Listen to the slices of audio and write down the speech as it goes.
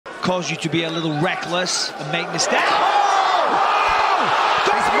cause you to be a little reckless and make mistakes.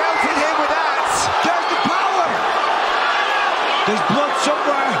 He's melted him with that. There's the power. There's blood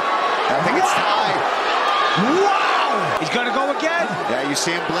somewhere. I think it's time. Wow! He's going to go again. Yeah, you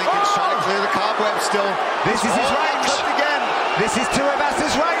see him blinking, trying to clear the cobweb still. This is his range. Again. This is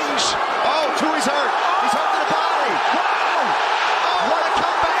Tuivasa's range. Oh, Tui's hurt. He's hurt to the body. Wow! Oh, what a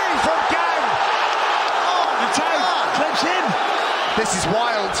comeback from Gane. Oh, the tag clips him. This is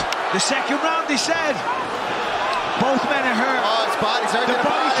wild. The second round, he said. Both men are hurt. Oh, his body's hurt. The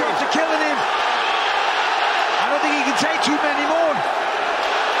body shots are killing him. I don't think he can take too many more.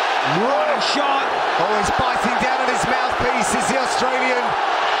 What a shot. Oh, he's biting down on his mouthpiece, is the Australian.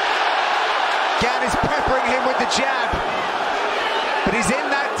 Gane is peppering him with the jab. But he's in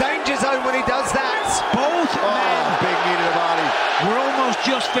that danger zone when he does that. Both men. Big knee to the body. We're almost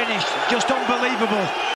just finished. Just unbelievable.